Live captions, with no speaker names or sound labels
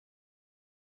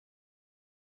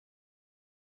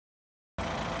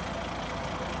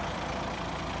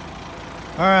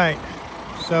All right,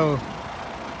 so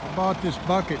I bought this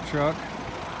bucket truck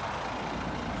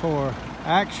for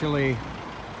actually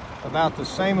about the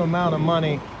same amount of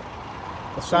money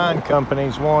the sign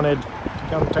companies wanted to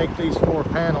come take these 4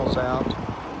 panels out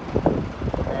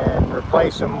and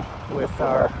replace them with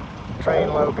our train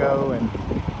logo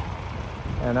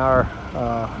and our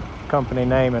company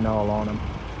name and all on them.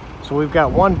 So we've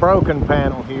got 1 broken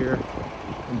panel here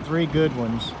and 3 good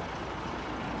ones.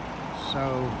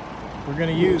 So we're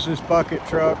going to use this bucket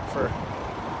truck for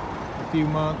a few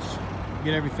months,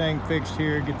 get everything fixed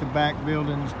here, get the back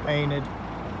buildings painted,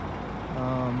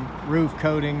 roof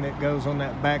coating that goes on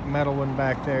that back metal one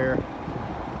back there,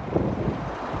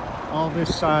 all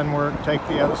this sign work, take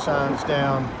the other signs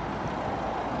down,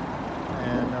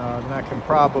 and then I can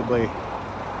probably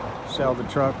sell the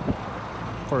truck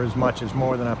for as much as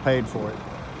more than I paid for it.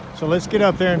 So let's get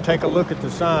up there and take a look at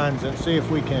the signs and see if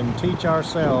we can teach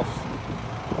ourselves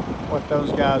what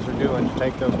those guys are doing to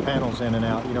take those panels in and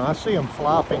out. You know, I see them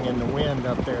flopping in the wind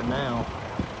up there now,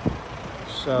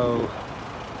 so,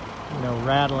 you know,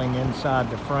 rattling inside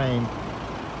the frame.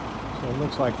 So it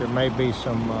looks like there may be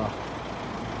some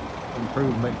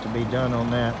improvement to be done on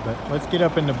that, but let's get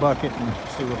up in the bucket and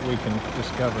see what we can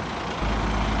discover.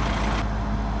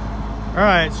 All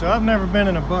right, so I've never been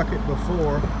in a bucket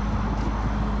before.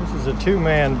 This is a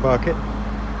 2-man bucket,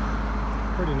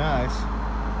 pretty nice.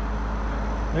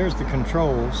 There's the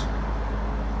controls.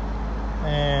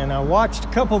 And I watched a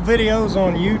couple videos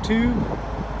on YouTube.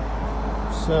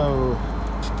 So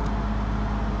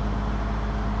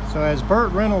as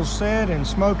Burt Reynolds said in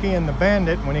Smokey and the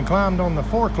Bandit when he climbed on the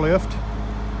forklift,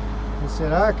 he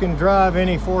said, I can drive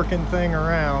any forking thing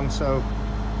around. So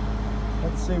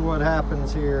let's see what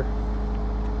happens here.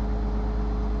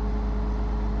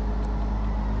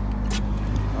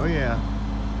 Oh yeah,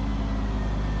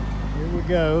 here we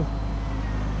go.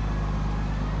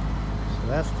 So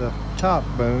that's the top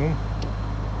boom.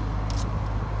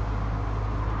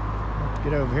 Let's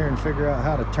get over here and figure out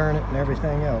how to turn it and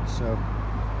everything else. So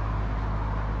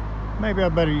maybe I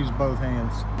better use both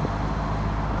hands.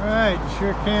 All right, you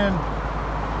sure can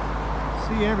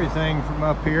see everything from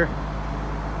up here.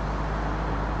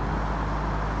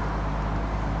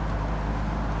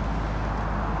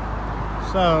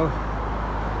 So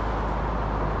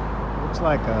looks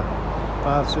like a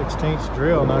 5/16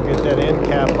 drill, and I'll get that end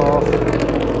cap off.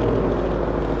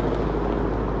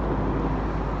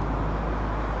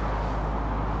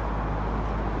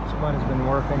 Somebody's been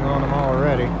working on them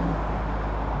already.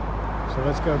 So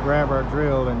let's go grab our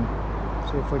drill and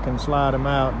see if we can slide them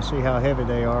out and see how heavy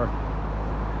they are.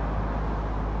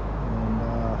 And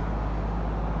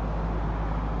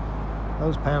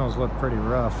those panels look pretty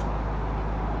rough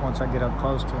once I get up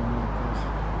close to them like this.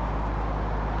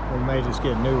 We may just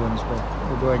get new ones, but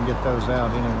we'll go ahead and get those out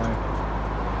anyway.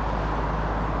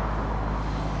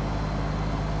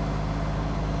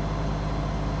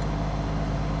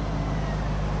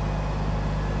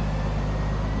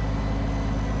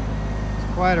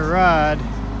 It's quite a ride.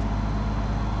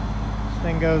 This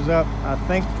thing goes up, I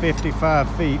think, 55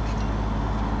 feet.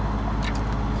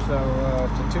 So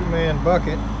it's a 2-man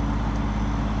bucket.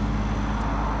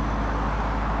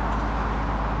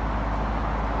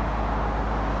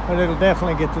 But it'll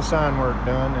definitely get the sign work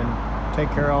done and take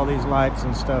care of all these lights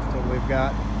and stuff that we've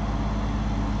got.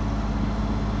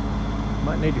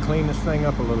 Might need to clean this thing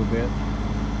up a little bit.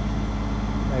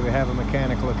 Maybe have a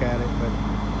mechanic look at it, but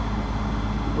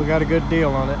we got a good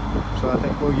deal on it, so I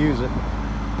think we'll use it.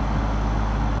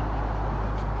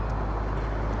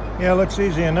 Yeah, it looks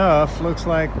easy enough. Looks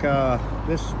like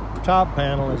this top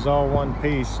panel is all one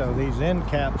piece, so these end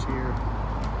caps here,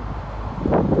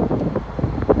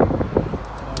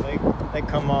 they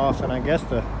come off, and I guess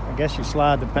you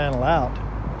slide the panel out.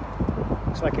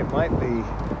 Looks like it might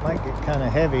get kind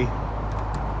of heavy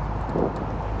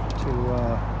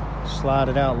to slide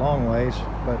it out long ways,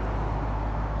 but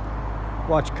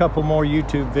watch a couple more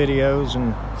YouTube videos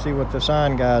and see what the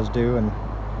sign guys do and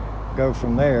go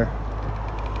from there.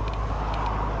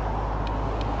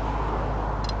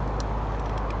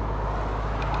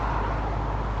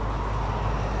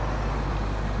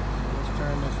 Let's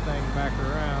turn this thing back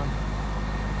around.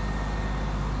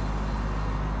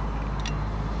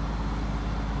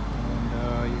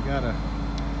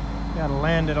 Gotta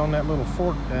land it on that little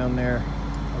fork down there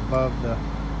above the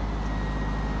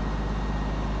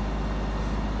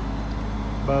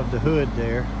hood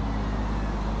there.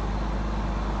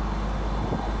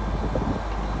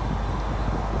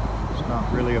 It's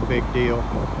not really a big deal.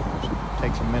 It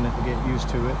takes a minute to get used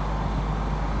to it.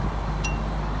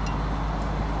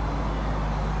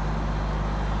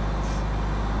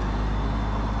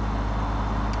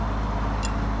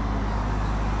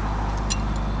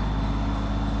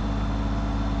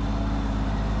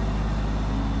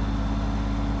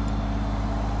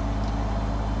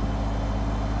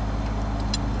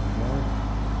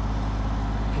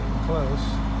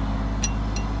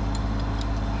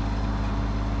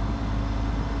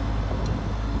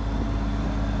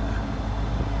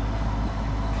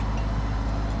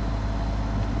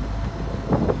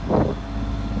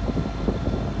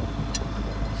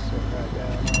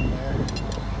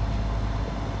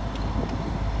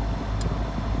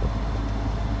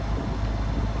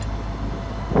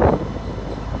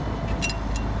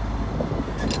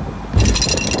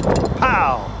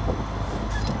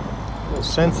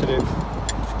 sensitive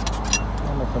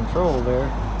on the control there.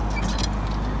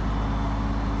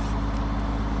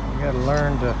 You gotta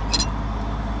learn to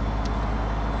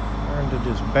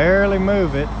just barely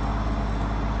move it.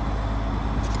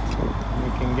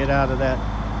 You can get out of that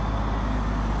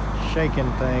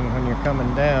shaking thing when you're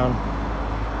coming down.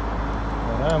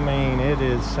 But I mean, it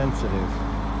is sensitive.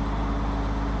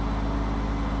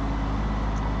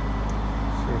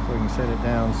 See if we can set it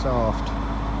down soft.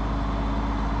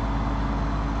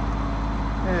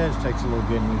 Yeah, it just takes a little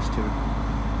getting used to.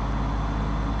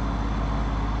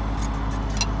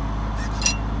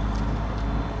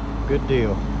 Good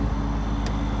deal.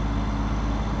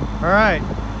 All right,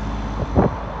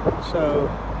 so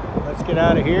let's get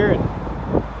out of here and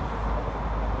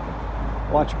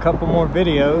watch a couple more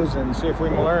videos and see if we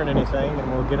can learn anything,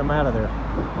 and we'll get them out of there.